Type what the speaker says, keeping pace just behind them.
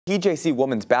NJCAA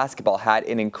women's basketball had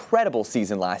an incredible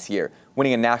season last year,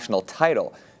 winning a national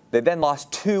title. They then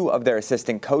lost two of their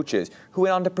assistant coaches who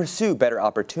went on to pursue better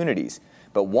opportunities.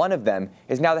 But one of them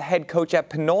is now the head coach at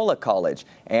Panola College.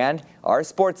 And our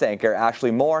sports anchor,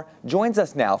 Ashley Moore, joins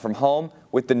us now from home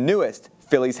with the newest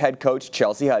Phillies head coach,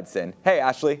 Chelsea Hudson. Hey,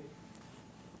 Ashley.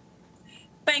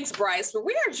 Thanks, Bryce. But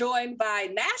we are joined by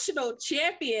national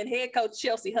champion head coach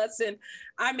Chelsea Hudson.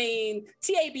 I mean,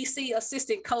 TABC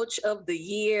Assistant Coach of the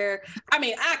Year. I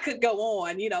mean, I could go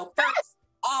on. First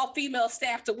all-female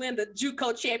staff to win the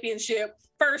JUCO championship.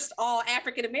 First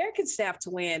all-African-American staff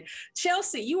to win.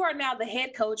 Chelsea, you are now the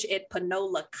head coach at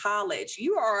Panola College.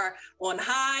 You are on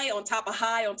high, on top of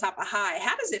high, on top of high.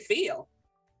 How does it feel?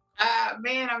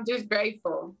 Man, I'm just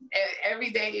grateful. Every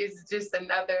day is just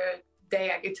another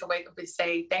day I get to wake up and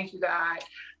say, thank you, God.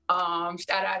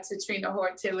 Shout out to Trina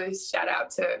Hortillis. Shout out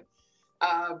to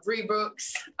Bree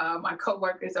Brooks, my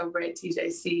coworkers over at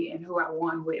TJC and who I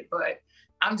won with. But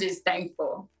I'm just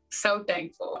thankful. So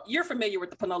thankful. You're familiar with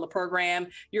the Panola program.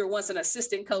 You're once an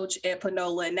assistant coach at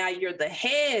Panola, and now you're the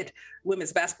head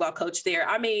women's basketball coach there.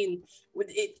 I mean,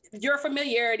 your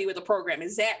familiarity with the program,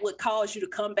 is that what caused you to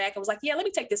come back and was like, yeah, let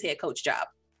me take this head coach job?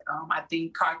 I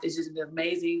think Carthage is an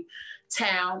amazing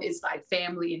town. It's like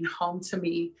family and home to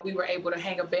me. We were able to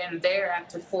hang a banner there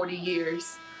after 40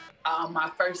 years. My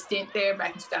first stint there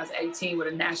back in 2018 with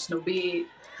a national bid.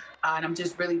 And I'm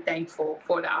just really thankful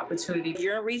for the opportunity.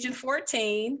 You're in Region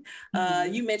 14.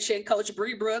 You mentioned Coach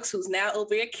Bree Brooks, who's now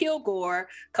over at Kilgore.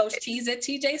 Coach T's at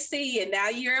TJC, and now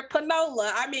you're at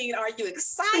Panola. I mean, are you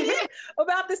excited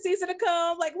about the season to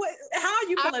come? Like, what? How are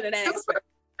you feeling in that aspect?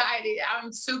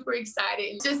 I'm super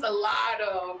excited. Just a lot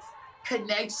of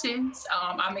connections.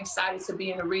 I'm excited to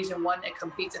be in a region, one, that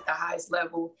competes at the highest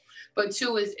level, but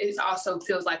two, it also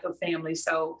feels like a family.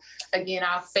 So again,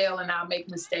 I'll fail and I'll make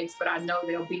mistakes, but I know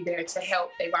they'll be there to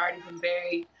help. They've already been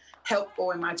very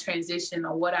helpful in my transition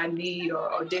on what I need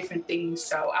or different things.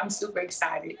 So I'm super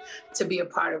excited to be a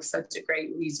part of such a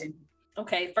great region.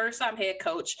 Okay, first time head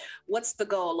coach. What's the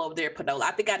goal over there at Panola?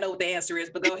 I think I know what the answer is,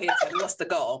 but go ahead. What's the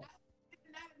goal?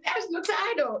 National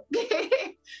title.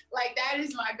 Like, that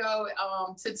is my goal,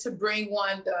 to bring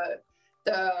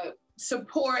the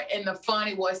support and the fun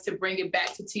it was to bring it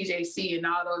back to TJC and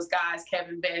all those guys,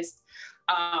 Kevin Best,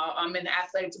 I'm in the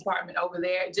athletic department over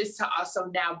there, just to also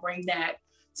now bring that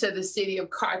to the city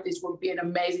of Carthage would be an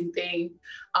amazing thing.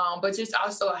 But just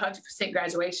also 100%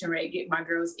 graduation rate, getting my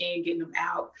girls in, getting them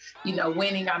out,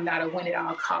 winning. I'm not a win at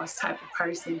all costs type of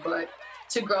person, but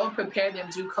to grow and prepare them,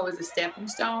 JUCO is a stepping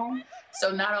stone. So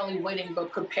not only winning,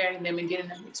 but preparing them and getting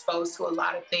them exposed to a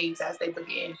lot of things as they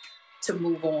begin to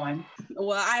move on.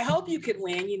 Well, I hope you can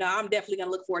win. I'm definitely going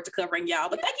to look forward to covering y'all.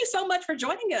 But thank you so much for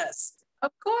joining us.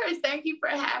 Of course. Thank you for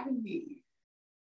having me.